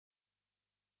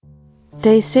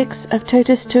Day 6 of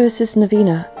Totus2us'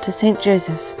 Novena to St.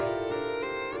 Joseph,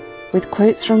 with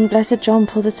quotes from Blessed John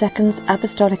Paul II's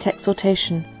Apostolic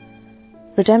Exhortation,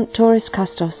 Redemptoris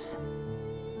Custos.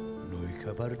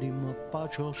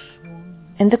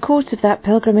 In the course of that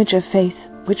pilgrimage of faith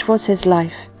which was his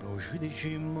life,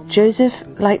 Joseph,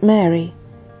 like Mary,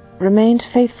 remained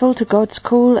faithful to God's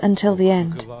call until the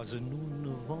end.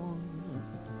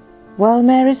 While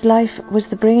Mary's life was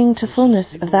the bringing to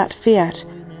fullness of that fiat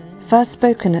first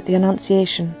spoken at the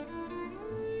Annunciation.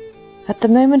 At the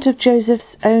moment of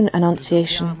Joseph's own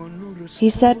Annunciation,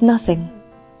 he said nothing.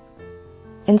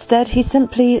 Instead, he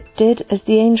simply did as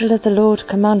the angel of the Lord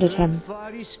commanded him.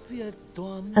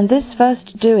 And this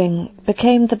first doing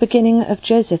became the beginning of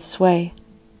Joseph's way.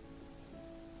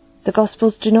 The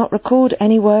Gospels do not record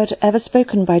any word ever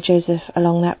spoken by Joseph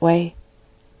along that way.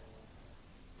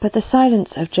 But the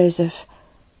silence of Joseph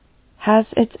has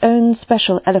its own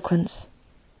special eloquence.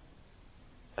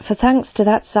 For thanks to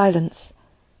that silence,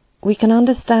 we can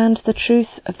understand the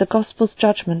truth of the Gospel's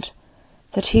judgment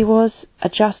that he was a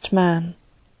just man.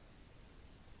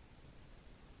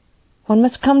 One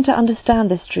must come to understand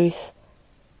this truth,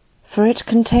 for it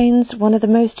contains one of the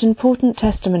most important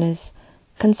testimonies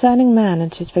concerning man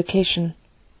and his vocation.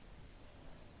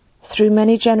 Through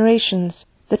many generations,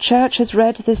 the Church has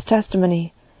read this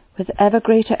testimony with ever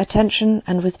greater attention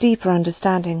and with deeper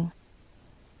understanding,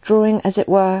 drawing, as it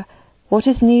were, what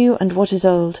is new and what is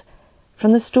old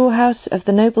from the storehouse of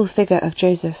the noble figure of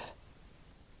Joseph.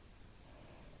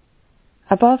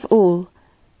 Above all,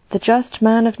 the just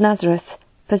man of Nazareth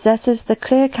possesses the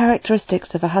clear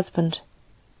characteristics of a husband.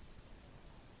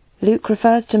 Luke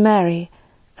refers to Mary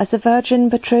as a virgin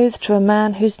betrothed to a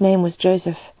man whose name was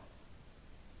Joseph.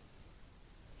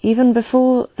 Even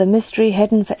before the mystery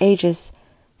hidden for ages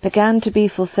began to be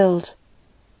fulfilled,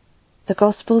 the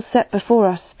Gospels set before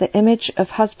us the image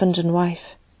of husband and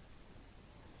wife.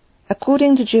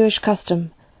 According to Jewish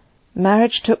custom,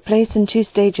 marriage took place in two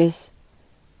stages.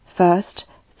 First,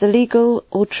 the legal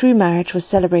or true marriage was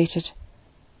celebrated,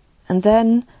 and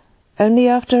then, only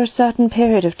after a certain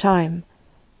period of time,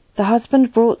 the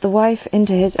husband brought the wife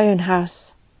into his own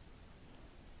house.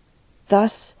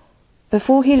 Thus,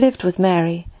 before he lived with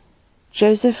Mary,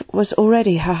 Joseph was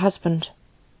already her husband.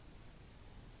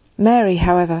 Mary,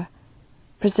 however,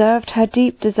 preserved her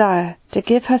deep desire to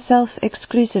give herself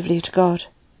exclusively to God.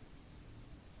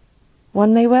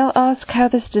 One may well ask how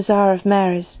this desire of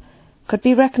Mary's could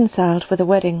be reconciled with a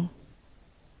wedding.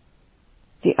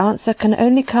 The answer can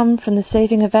only come from the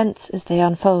saving events as they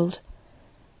unfold,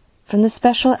 from the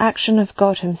special action of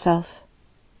God Himself.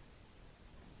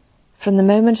 From the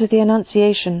moment of the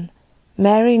Annunciation,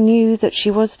 Mary knew that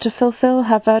she was to fulfill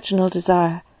her virginal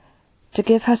desire, to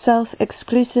give herself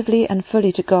exclusively and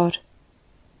fully to God,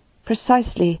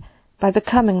 precisely by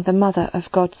becoming the mother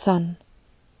of God's Son.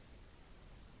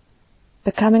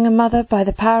 Becoming a mother by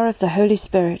the power of the Holy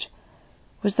Spirit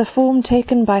was the form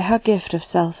taken by her gift of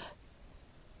self,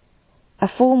 a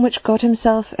form which God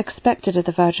Himself expected of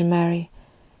the Virgin Mary,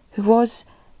 who was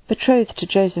betrothed to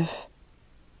Joseph.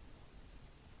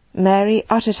 Mary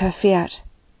uttered her fiat.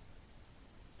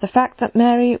 The fact that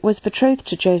Mary was betrothed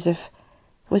to Joseph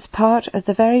was part of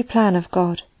the very plan of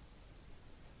God.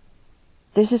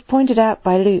 This is pointed out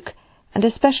by Luke, and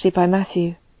especially by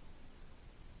Matthew.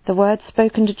 The words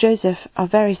spoken to Joseph are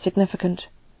very significant.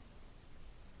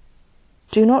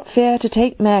 Do not fear to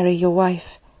take Mary your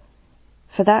wife,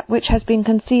 for that which has been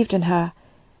conceived in her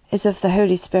is of the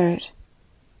Holy Spirit.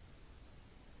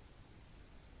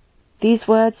 These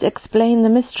words explain the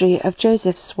mystery of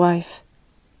Joseph's wife.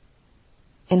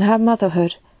 In her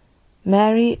motherhood,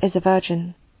 Mary is a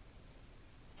virgin.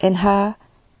 In her,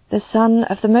 the Son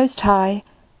of the Most High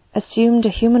assumed a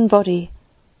human body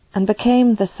and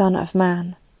became the Son of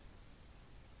Man.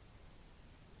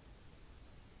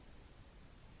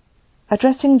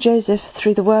 Addressing Joseph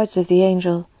through the words of the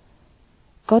angel,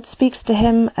 God speaks to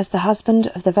him as the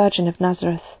husband of the Virgin of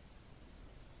Nazareth.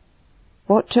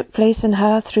 What took place in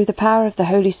her through the power of the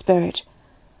Holy Spirit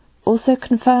also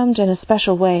confirmed in a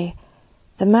special way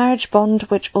the marriage bond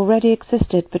which already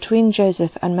existed between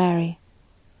Joseph and Mary.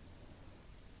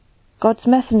 God's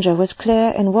messenger was clear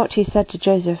in what he said to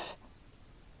Joseph.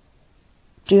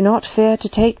 Do not fear to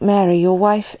take Mary your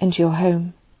wife into your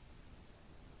home.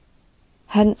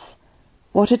 Hence,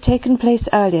 what had taken place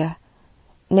earlier,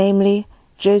 namely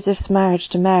Joseph's marriage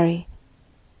to Mary,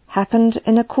 happened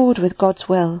in accord with God's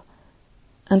will,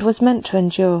 and was meant to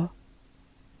endure.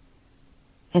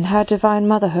 In her divine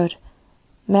motherhood,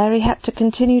 Mary had to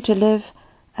continue to live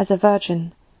as a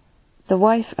virgin, the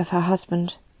wife of her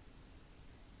husband.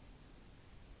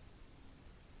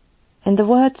 In the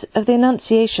words of the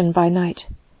Annunciation by night,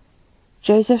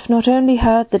 Joseph not only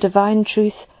heard the divine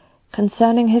truth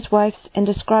concerning his wife's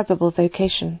indescribable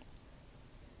vocation,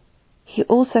 he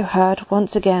also heard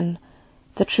once again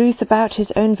the truth about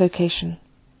his own vocation.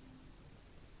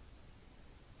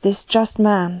 This just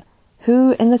man,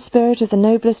 who, in the spirit of the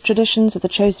noblest traditions of the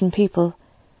chosen people,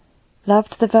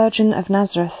 loved the Virgin of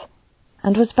Nazareth,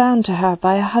 and was bound to her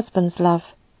by a husband's love,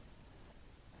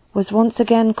 was once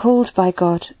again called by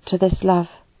God to this love.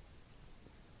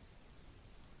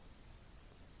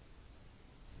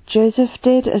 Joseph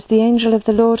did as the angel of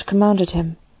the Lord commanded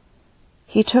him.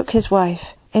 He took his wife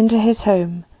into his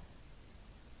home.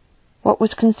 What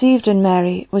was conceived in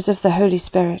Mary was of the Holy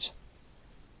Spirit.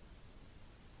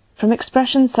 From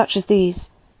expressions such as these,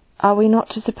 are we not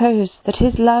to suppose that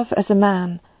his love as a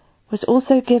man was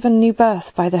also given new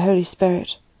birth by the Holy Spirit?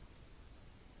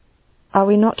 Are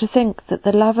we not to think that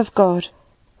the love of God,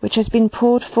 which has been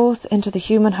poured forth into the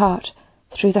human heart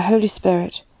through the Holy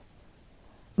Spirit,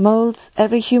 moulds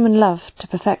every human love to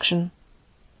perfection?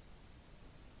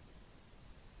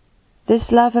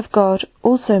 This love of God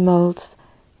also moulds,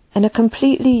 in a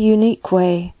completely unique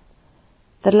way,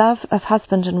 the love of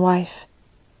husband and wife,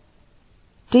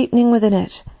 deepening within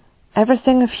it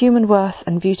everything of human worth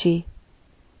and beauty,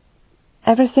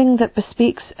 everything that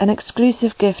bespeaks an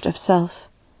exclusive gift of self,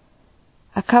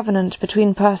 a covenant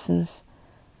between persons,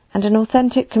 and an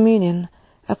authentic communion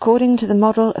according to the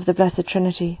model of the Blessed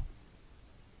Trinity.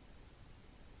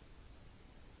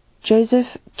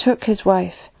 Joseph took his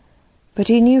wife, but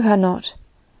he knew her not,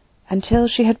 until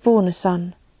she had borne a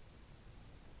son.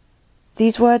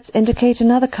 These words indicate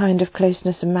another kind of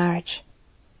closeness in marriage.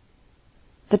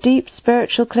 The deep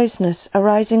spiritual closeness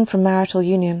arising from marital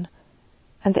union,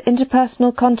 and the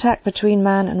interpersonal contact between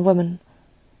man and woman,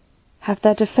 have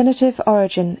their definitive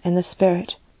origin in the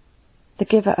Spirit, the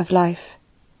giver of life.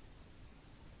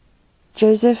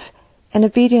 Joseph, in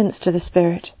obedience to the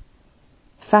Spirit,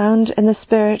 found in the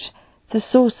Spirit the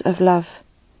source of love,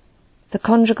 the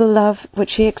conjugal love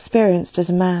which he experienced as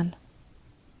a man.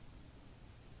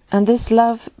 And this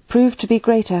love proved to be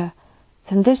greater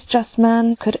than this just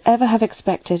man could ever have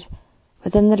expected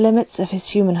within the limits of his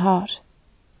human heart.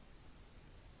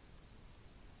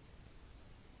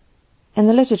 In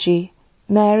the liturgy,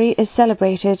 Mary is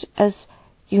celebrated as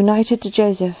united to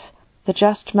Joseph, the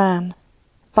just man,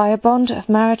 by a bond of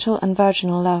marital and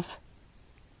virginal love.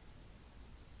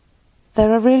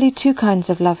 There are really two kinds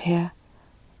of love here,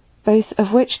 both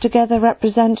of which together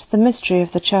represent the mystery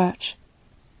of the Church,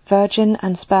 virgin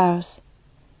and spouse,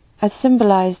 as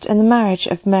symbolized in the marriage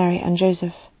of Mary and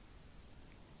Joseph.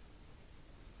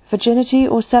 Virginity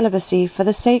or celibacy for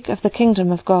the sake of the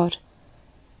kingdom of God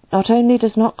not only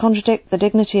does not contradict the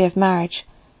dignity of marriage,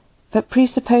 but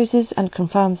presupposes and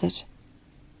confirms it.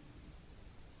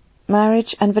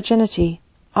 Marriage and virginity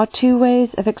are two ways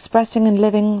of expressing and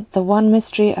living the one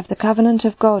mystery of the covenant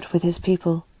of God with his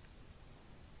people,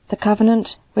 the covenant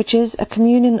which is a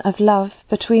communion of love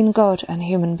between God and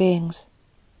human beings.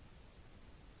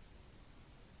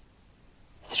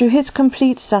 Through his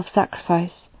complete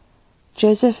self-sacrifice,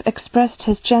 Joseph expressed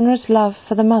his generous love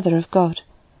for the Mother of God,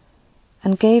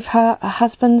 and gave her a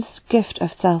husband's gift of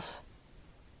self.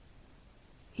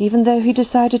 Even though he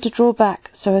decided to draw back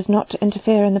so as not to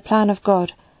interfere in the plan of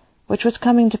God which was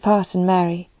coming to pass in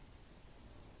Mary,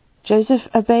 Joseph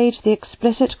obeyed the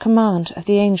explicit command of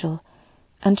the angel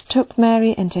and took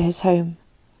Mary into his home,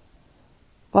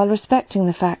 while respecting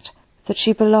the fact that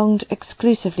she belonged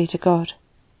exclusively to God.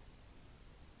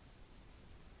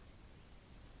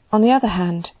 On the other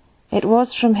hand, it was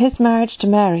from his marriage to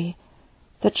Mary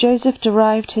that Joseph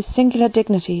derived his singular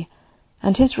dignity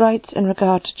and his rights in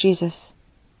regard to Jesus.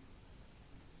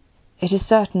 It is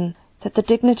certain that the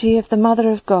dignity of the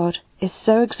Mother of God is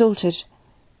so exalted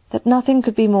that nothing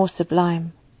could be more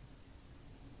sublime.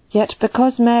 Yet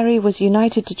because Mary was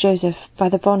united to Joseph by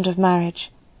the bond of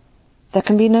marriage, there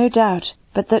can be no doubt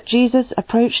but that Jesus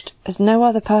approached as no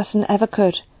other person ever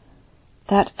could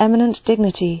that eminent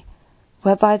dignity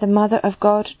whereby the Mother of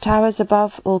God towers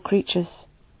above all creatures.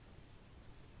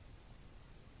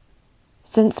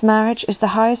 Since marriage is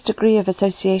the highest degree of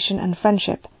association and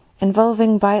friendship,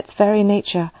 involving by its very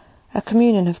nature a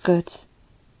communion of goods,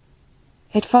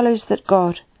 it follows that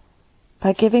God,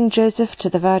 by giving Joseph to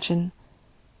the Virgin,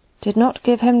 did not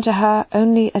give him to her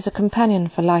only as a companion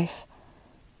for life,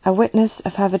 a witness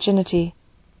of her virginity,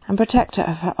 and protector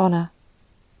of her honour.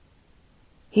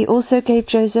 He also gave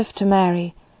Joseph to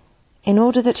Mary in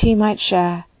order that he might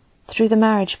share, through the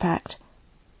marriage pact,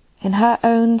 in her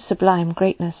own sublime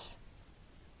greatness.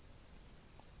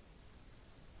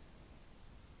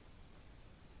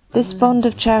 This bond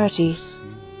of charity,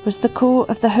 was the core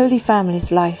of the Holy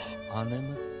Family's life,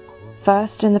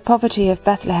 first in the poverty of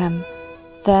Bethlehem,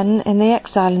 then in the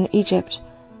exile in Egypt,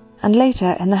 and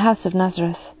later in the house of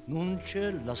Nazareth.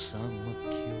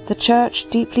 The Church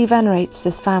deeply venerates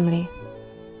this family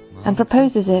and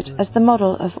proposes it as the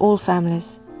model of all families.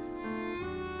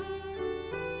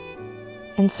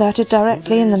 Inserted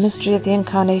directly in the mystery of the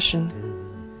Incarnation,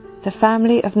 the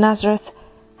family of Nazareth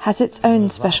has its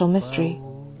own special mystery.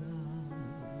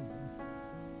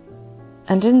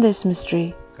 And in this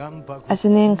mystery, as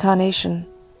in the Incarnation,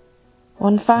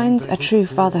 one finds a true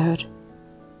fatherhood.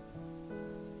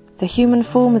 The human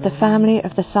form of the family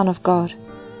of the Son of God,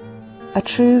 a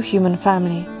true human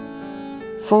family,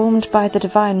 formed by the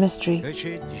divine mystery.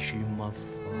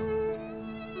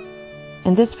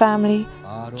 In this family,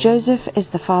 Joseph is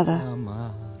the father.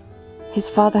 His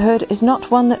fatherhood is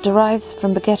not one that derives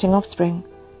from begetting offspring,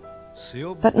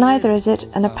 but neither is it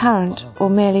an apparent or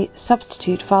merely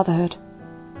substitute fatherhood.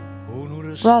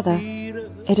 Rather,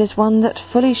 it is one that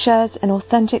fully shares an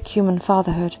authentic human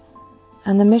fatherhood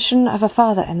and the mission of a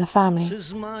father in the family.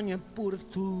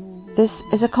 This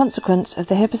is a consequence of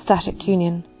the hypostatic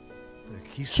union,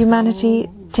 humanity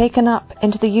taken up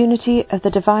into the unity of the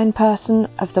divine person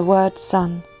of the Word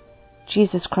Son,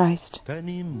 Jesus Christ.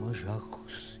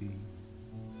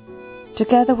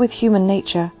 Together with human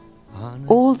nature,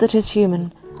 all that is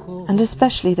human, and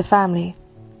especially the family,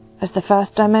 as the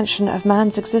first dimension of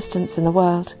man's existence in the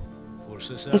world,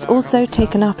 is also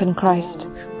taken up in Christ.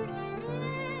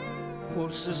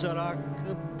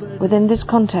 Within this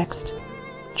context,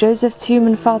 Joseph's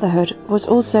human fatherhood was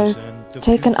also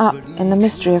taken up in the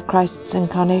mystery of Christ's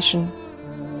incarnation.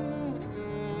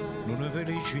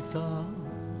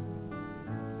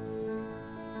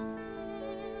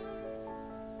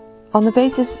 On the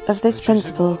basis of this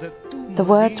principle, the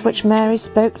words which Mary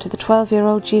spoke to the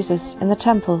 12-year-old Jesus in the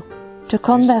temple took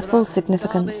on their full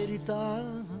significance.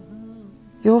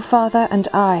 Your father and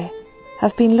I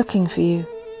have been looking for you.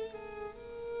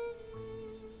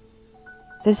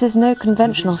 This is no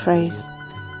conventional phrase.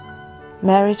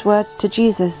 Mary's words to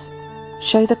Jesus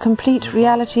show the complete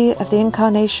reality of the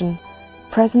Incarnation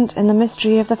present in the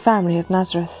mystery of the family of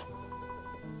Nazareth.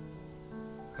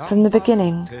 From the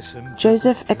beginning,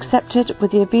 Joseph accepted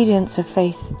with the obedience of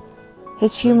faith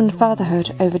his human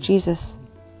fatherhood over Jesus.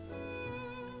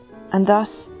 And thus,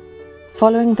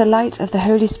 following the light of the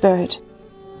Holy Spirit,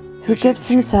 who gives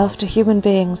himself to human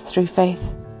beings through faith,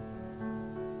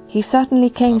 he certainly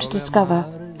came to discover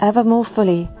ever more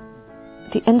fully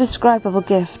the indescribable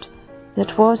gift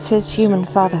that was his human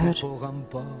fatherhood.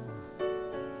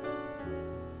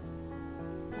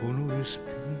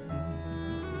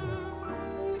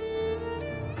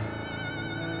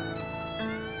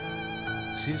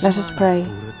 Let us pray.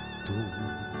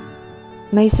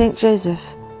 May Saint Joseph,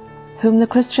 whom the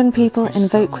Christian people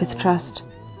invoke with trust,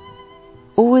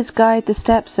 always guide the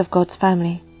steps of God's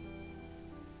family.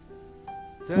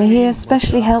 May he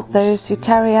especially help those who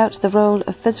carry out the role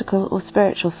of physical or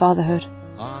spiritual fatherhood.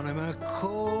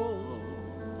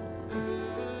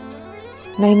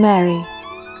 May Mary,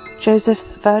 Joseph's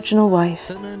virginal wife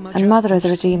and mother of the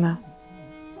Redeemer,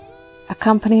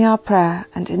 accompany our prayer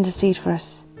and intercede for us.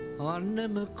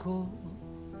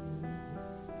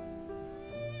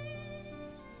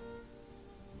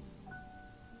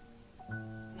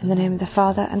 In the name of the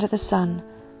Father, and of the Son,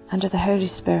 and of the Holy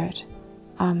Spirit.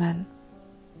 Amen.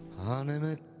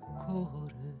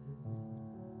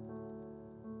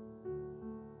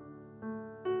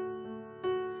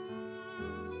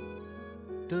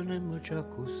 Tenem già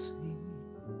così,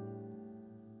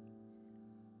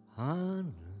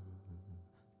 anima,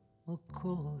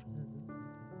 cuore.